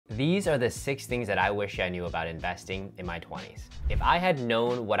These are the 6 things that I wish I knew about investing in my 20s. If I had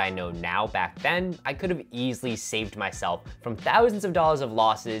known what I know now back then, I could have easily saved myself from thousands of dollars of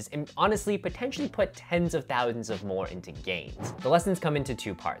losses and honestly potentially put tens of thousands of more into gains. The lessons come into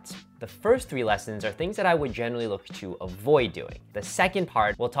 2 parts. The first 3 lessons are things that I would generally look to avoid doing. The second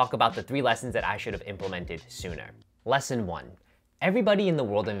part, we'll talk about the 3 lessons that I should have implemented sooner. Lesson 1. Everybody in the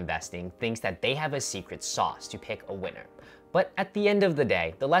world of investing thinks that they have a secret sauce to pick a winner. But at the end of the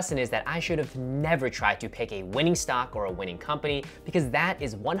day, the lesson is that I should have never tried to pick a winning stock or a winning company because that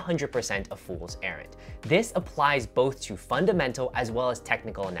is 100% a fool's errand. This applies both to fundamental as well as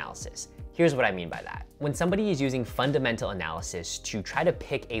technical analysis. Here's what I mean by that. When somebody is using fundamental analysis to try to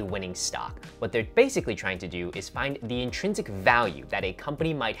pick a winning stock, what they're basically trying to do is find the intrinsic value that a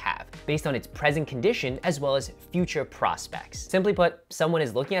company might have based on its present condition as well as future prospects. Simply put, someone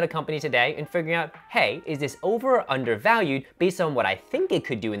is looking at a company today and figuring out, hey, is this over or undervalued based on what I think it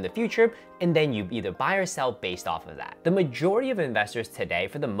could do in the future? And then you either buy or sell based off of that. The majority of investors today,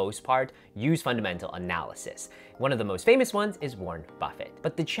 for the most part, use fundamental analysis. One of the most famous ones is Warren Buffett.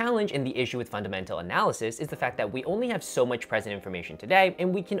 But the challenge and the issue with fundamental analysis is the fact that we only have so much present information today,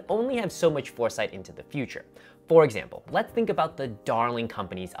 and we can only have so much foresight into the future. For example, let's think about the darling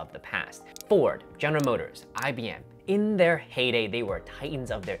companies of the past. Ford, General Motors, IBM. In their heyday, they were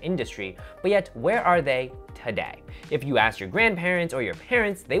titans of their industry, but yet where are they today? If you ask your grandparents or your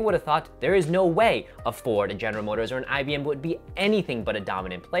parents, they would have thought there is no way a Ford, a General Motors, or an IBM would be anything but a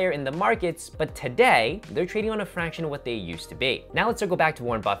dominant player in the markets, but today, they're trading on a fraction of what they used to be. Now let's circle back to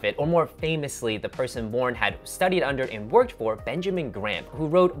Warren Buffett, or more famously, the person Warren had studied under and worked for, Benjamin Graham, who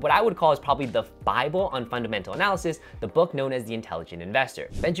wrote what I would call is probably the Bible on fundamental analysis, the book known as The Intelligent Investor.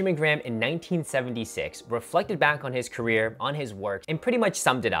 Benjamin Graham in 1976 reflected back on his career, on his work, and pretty much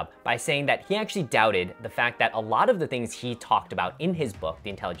summed it up by saying that he actually doubted the fact that a lot of the things he talked about in his book, The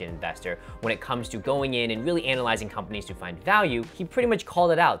Intelligent Investor, when it comes to going in and really analyzing companies to find value, he pretty much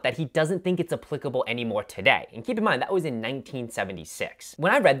called it out that he doesn't think it's applicable anymore today. And keep in mind, that was in 1976.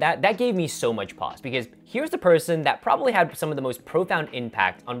 When I read that, that gave me so much pause because here's the person that probably had some of the most profound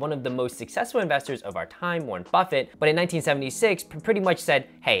impact on one of the most successful investors of our time, Warren Buffett, but in 1976 pretty much said,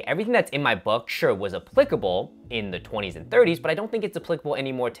 hey, everything that's in my book sure was applicable in the 20s and 30s, but I don't think it's applicable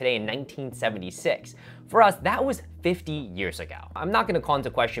anymore today in 1976. For us, that was 50 years ago. I'm not gonna call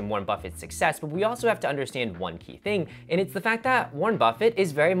into question Warren Buffett's success, but we also have to understand one key thing, and it's the fact that Warren Buffett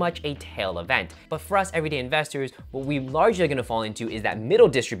is very much a tail event. But for us everyday investors, what we largely are gonna fall into is that middle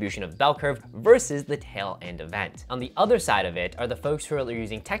distribution of the bell curve versus the tail end event. On the other side of it are the folks who are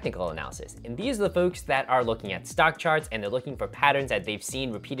using technical analysis, and these are the folks that are looking at stock charts and they're looking for patterns that they've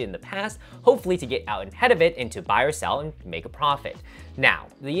seen repeated in the past, hopefully to get out ahead of it and to buy or sell and make a profit. Now,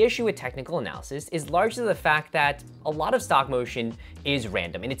 the issue with technical analysis is largely the fact that a lot of stock motion is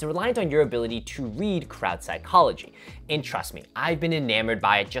random and it's reliant on your ability to read crowd psychology. And trust me, I've been enamored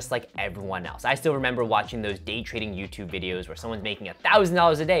by it just like everyone else. I still remember watching those day trading YouTube videos where someone's making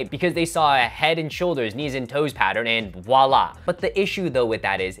 $1,000 a day because they saw a head and shoulders, knees and toes pattern and voila. But the issue though with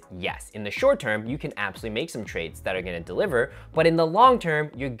that is, yes, in the short term, you can absolutely make some trades that are gonna deliver, but in the long term,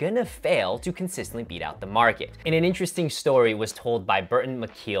 you're gonna fail to consistently beat out the market. And an interesting story was told by Burton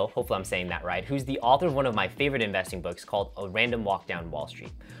McKeel, hopefully I'm saying that right, who's the author of one of my favorite investing books called A Random Walk Down Wall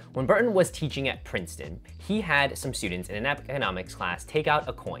Street. When Burton was teaching at Princeton, he had some students in an economics class take out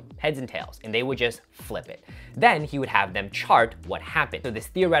a coin, heads and tails, and they would just flip it. Then he would have them chart what happened. So this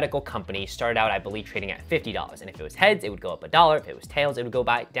theoretical company started out, I believe, trading at $50. And if it was heads, it would go up $1. If it was tails, it would go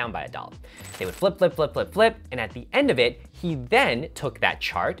down by $1. They would flip, flip, flip, flip, flip. And at the end of it, he then took that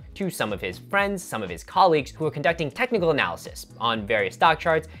chart to some of his friends, some of his colleagues who were conducting technical analysis on various stock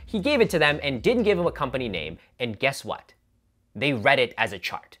charts. He gave it to them and didn't give them a company name. And guess what? They read it as a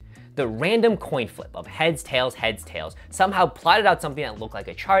chart. The random coin flip of heads, tails, somehow plotted out something that looked like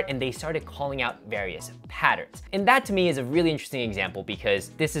a chart and they started calling out various patterns. And that to me is a really interesting example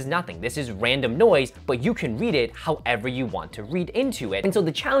because this is nothing. This is random noise, but you can read it however you want to read into it. And so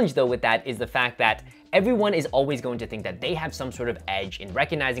the challenge though with that is the fact that everyone is always going to think that they have some sort of edge in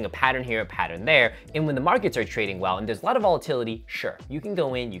recognizing a pattern here, a pattern there. And when the markets are trading well and there's a lot of volatility, sure, you can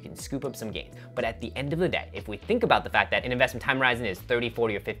go in, you can scoop up some gains. But at the end of the day, if we think about the fact that an investment time horizon is 30,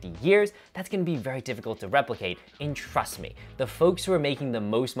 40, or 50 years, that's gonna be very difficult to replicate. And trust me, the folks who are making the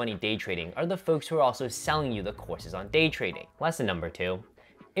most money day trading are the folks who are also selling you the courses on day trading. Lesson number 2,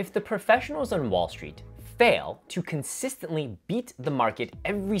 if the professionals on Wall Street fail to consistently beat the market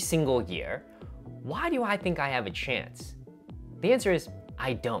every single year, why do I think I have a chance? The answer is,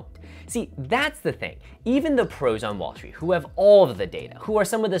 I don't. See, that's the thing. Even the pros on Wall Street, who have all of the data, who are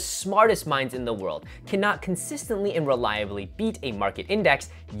some of the smartest minds in the world, cannot consistently and reliably beat a market index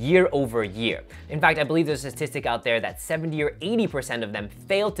year over year. In fact, I believe there's a statistic out there that 70 or 80% of them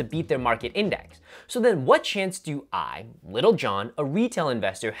fail to beat their market index. So then what chance do I, Little John, a retail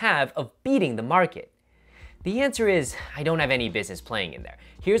investor, have of beating the market? The answer is, I don't have any business playing in there.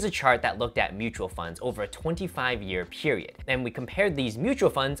 Here's a chart that looked at mutual funds over a 25-year period, and we compared these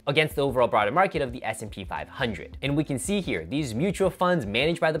mutual funds against the overall broader market of the S&P 500. And we can see here, these mutual funds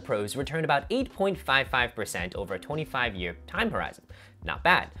managed by the pros returned about 8.55% over a 25-year time horizon. Not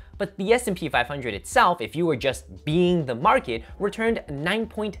bad. But the S&P 500 itself, if you were just being the market, returned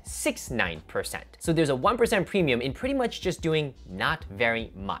 9.69%. So there's a 1% premium in pretty much just doing not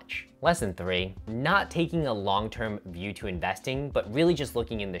very much. Lesson 3, not taking a long-term view to investing, but really just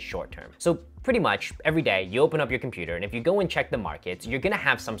looking in the short term. So pretty much every day you open up your computer, and if you go and check the markets, you're gonna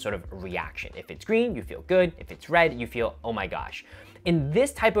have some sort of reaction. If it's green, you feel good. If it's red, you feel, oh my gosh. And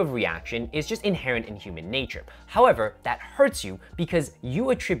this type of reaction is just inherent in human nature. However, that hurts you because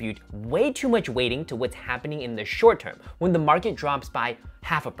you attribute way too much weighting to what's happening in the short term. When the market drops by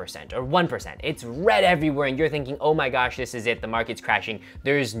 0.5% or 1%, it's red everywhere and you're thinking, oh my gosh, this is it, the market's crashing,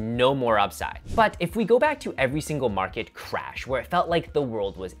 there's no more upside. But if we go back to every single market crash where it felt like the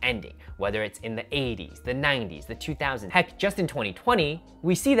world was ending, whether it's in the 80s, the 90s, the 2000s, heck, just in 2020,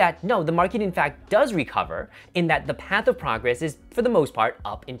 we see that no, the market in fact does recover in that the path of progress is for the most part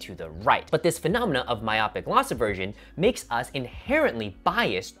up and to the right. But this phenomena of myopic loss aversion makes us inherently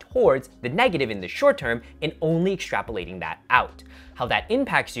biased towards the negative in the short term and only extrapolating that out. How that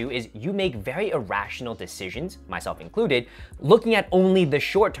impacts you is you make very irrational decisions, myself included, looking at only the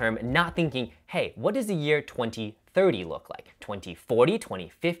short term, not thinking, hey, what does the year 2030 look like? 2040,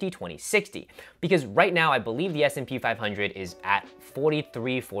 2050, 2060? Because right now I believe the S&P 500 is at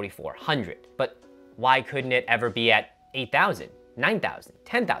 4,400. But why couldn't it ever be at 8,000? 9,000,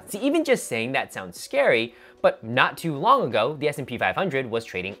 10,000. See, even just saying that sounds scary, but not too long ago, the S&P 500 was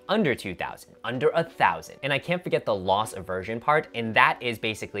trading under 2,000, under 1,000. And I can't forget the loss aversion part, and that is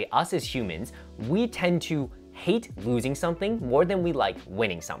basically us as humans, we tend to hate losing something more than we like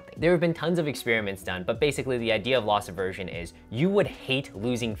winning something. There have been tons of experiments done, but basically the idea of loss aversion is you would hate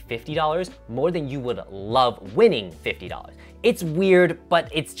losing $50 more than you would love winning $50. It's weird, but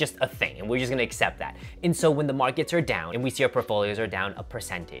it's just a thing, and we're just gonna accept that. And so when the markets are down and we see our portfolios are down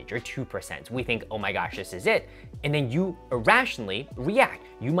 1% or 2%, we think, oh my gosh, this is it. And then you irrationally react.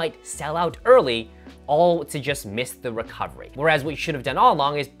 You might sell out early, all to just miss the recovery. Whereas what you should have done all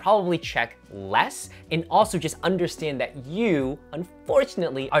along is probably check less and also just understand that you,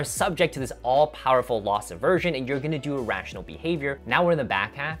 unfortunately, are subject to this all-powerful loss aversion and you're gonna do irrational behavior. Now we're in the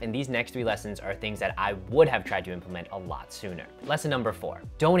back half, and these next 3 lessons are things that I would have tried to implement a lot sooner. Lesson number 4,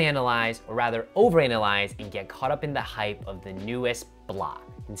 don't analyze, or rather overanalyze and get caught up in the hype of the newest blah.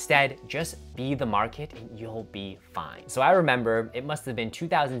 Instead, just be the market and you'll be fine. So I remember it must have been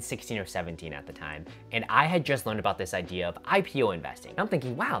 2016 or 17 at the time, and I had just learned about this idea of IPO investing. I'm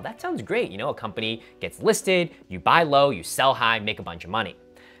thinking, wow, that sounds great. You know, a company gets listed, you buy low, you sell high, make a bunch of money.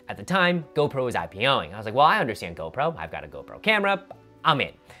 At the time, GoPro was IPOing. I was like, well, I understand GoPro. I've got a GoPro camera, I'm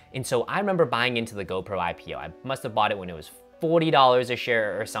in. And so I remember buying into the GoPro IPO. I must have bought it when it was $40 a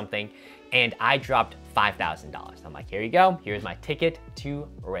share or something, and I dropped $5,000. I'm like, here you go, here's my ticket to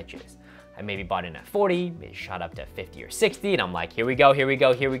riches. I maybe bought in at 40, it shot up to 50 or 60, and I'm like, here we go, here we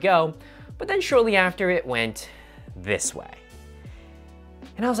go, here we go. But then shortly after it went this way.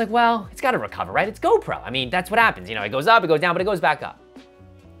 And I was like, well, it's gotta recover, right? It's GoPro. I mean, that's what happens. You know, it goes up, it goes down, but it goes back up.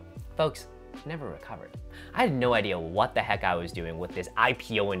 Folks, it never recovered. I had no idea what the heck I was doing with this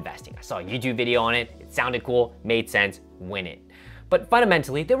IPO investing. I saw a YouTube video on it, it sounded cool, made sense, win it. But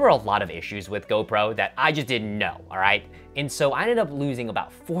fundamentally, there were a lot of issues with GoPro that I just didn't know, all right? And so I ended up losing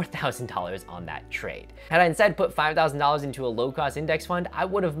about $4,000 on that trade. Had I instead put $5,000 into a low-cost index fund, I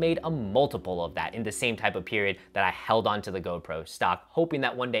would have made a multiple of that in the same type of period that I held onto the GoPro stock, hoping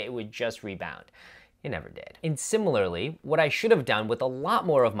that one day it would just rebound. It never did. And similarly, what I should have done with a lot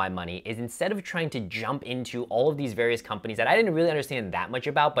more of my money is instead of trying to jump into all of these various companies that I didn't really understand that much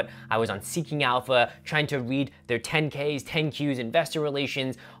about, but I was on Seeking Alpha, trying to read their 10Ks, 10Qs, investor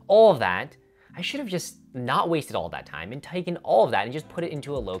relations, all of that, I should have just not wasted all that time and taken all of that and just put it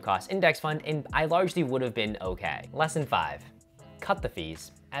into a low-cost index fund, and I largely would have been okay. Lesson 5, cut the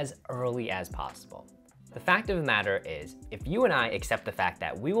fees as early as possible. The fact of the matter is, if you and I accept the fact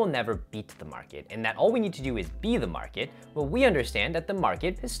that we will never beat the market and that all we need to do is be the market, well, we understand that the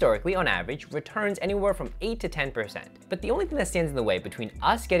market, historically on average, returns anywhere from 8 to 10%. But the only thing that stands in the way between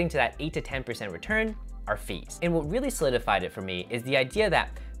us getting to that 8 to 10% return are fees. And what really solidified it for me is the idea that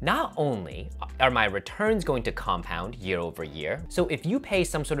not only are my returns going to compound year over year, so if you pay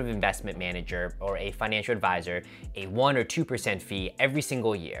some sort of investment manager or a financial advisor a 1 or 2% fee every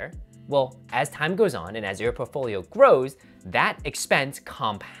single year, well, as time goes on and as your portfolio grows, that expense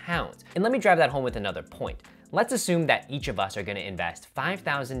compounds. And let me drive that home with another point. Let's assume that each of us are gonna invest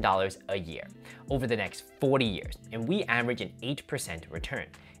 $5,000 a year over the next 40 years, and we average an 8% return.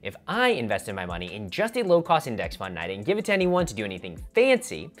 If I invested my money in just a low-cost index fund and I didn't give it to anyone to do anything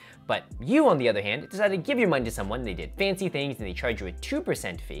fancy, but you, on the other hand, decided to give your money to someone, they did fancy things and they charge you a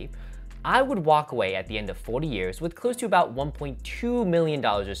 2% fee, I would walk away at the end of 40 years with close to about $1.2 million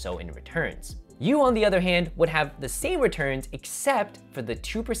or so in returns. You, on the other hand, would have the same returns except for the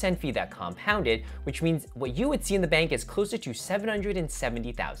 2% fee that compounded, which means what you would see in the bank is closer to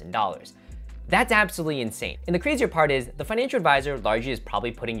 $770,000. That's absolutely insane. And the crazier part is the financial advisor largely is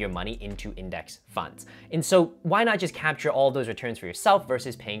probably putting your money into index funds. And so why not just capture all of those returns for yourself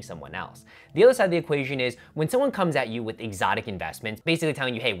versus paying someone else? The other side of the equation is when someone comes at you with exotic investments, basically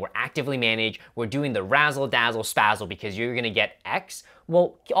telling you, hey, we're actively managed, we're doing the razzle dazzle spazzle because you're gonna get X.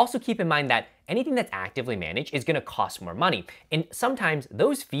 Well, also keep in mind that anything that's actively managed is gonna cost more money. And sometimes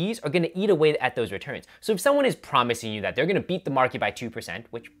those fees are gonna eat away at those returns. So if someone is promising you that they're gonna beat the market by 2%,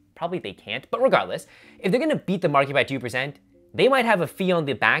 which probably they can't, but regardless, if they're gonna beat the market by 2%, they might have a fee on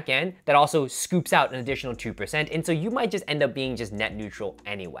the back end that also scoops out an additional 2%, and so you might just end up being just net neutral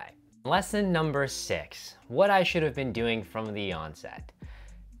anyway. Lesson number 6, what I should have been doing from the onset.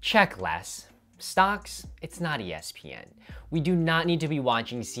 Check less. Stocks, it's not ESPN. We do not need to be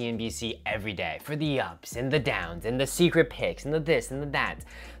watching CNBC every day for the ups and the downs and the secret picks and the this and the that.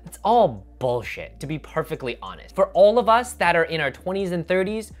 It's all bullshit, to be perfectly honest. For all of us that are in our 20s and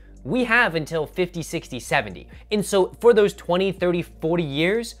 30s, we have until 50, 60, 70. And so for those 20, 30, 40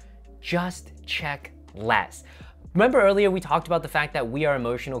 years, just check less. Remember earlier we talked about the fact that we are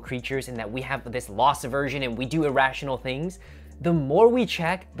emotional creatures and that we have this loss aversion and we do irrational things? The more we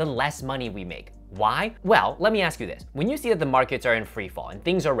check, the less money we make. Why? Well, let me ask you this. When you see that the markets are in free fall and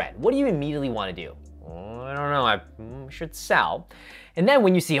things are red, what do you immediately want to do? I don't know, I should sell. And then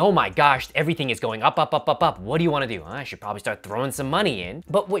when you see, oh my gosh, everything is going up, up, up, up, up, what do you want to do? I should probably start throwing some money in.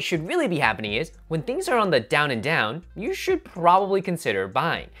 But what should really be happening is when things are on the down and down, you should probably consider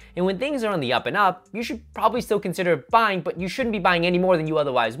buying. And when things are on the up and up, you should probably still consider buying, but you shouldn't be buying any more than you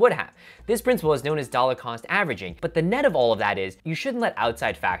otherwise would have. This principle is known as dollar cost averaging. But the net of all of that is you shouldn't let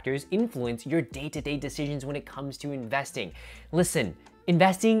outside factors influence your day-to-day decisions when it comes to investing. Listen,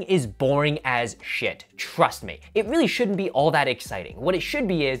 investing is boring as shit, trust me. It really shouldn't be all that exciting. What it should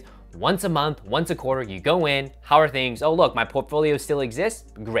be is once a month, once a quarter, you go in, how are things? Oh look, my portfolio still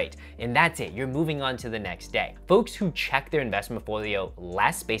exists? Great. And that's it, you're moving on to the next day. Folks who check their investment portfolio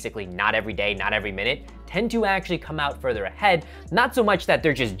less, basically not every day, not every minute, tend to actually come out further ahead, not so much that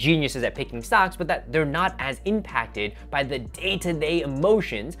they're just geniuses at picking stocks, but that they're not as impacted by the day-to-day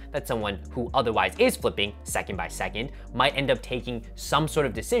emotions that someone who otherwise is flipping second by second might end up taking some sort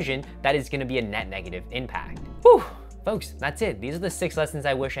of decision that is gonna be a net negative impact. Whew. Folks, that's it. These are the 6 lessons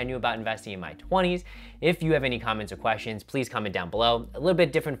I wish I knew about investing in my 20s. If you have any comments or questions, please comment down below. A little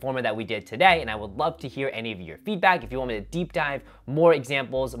bit different format that we did today, and I would love to hear any of your feedback. If you want me to deep dive, more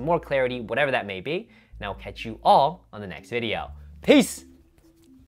examples, more clarity, whatever that may be. And I'll catch you all on the next video. Peace!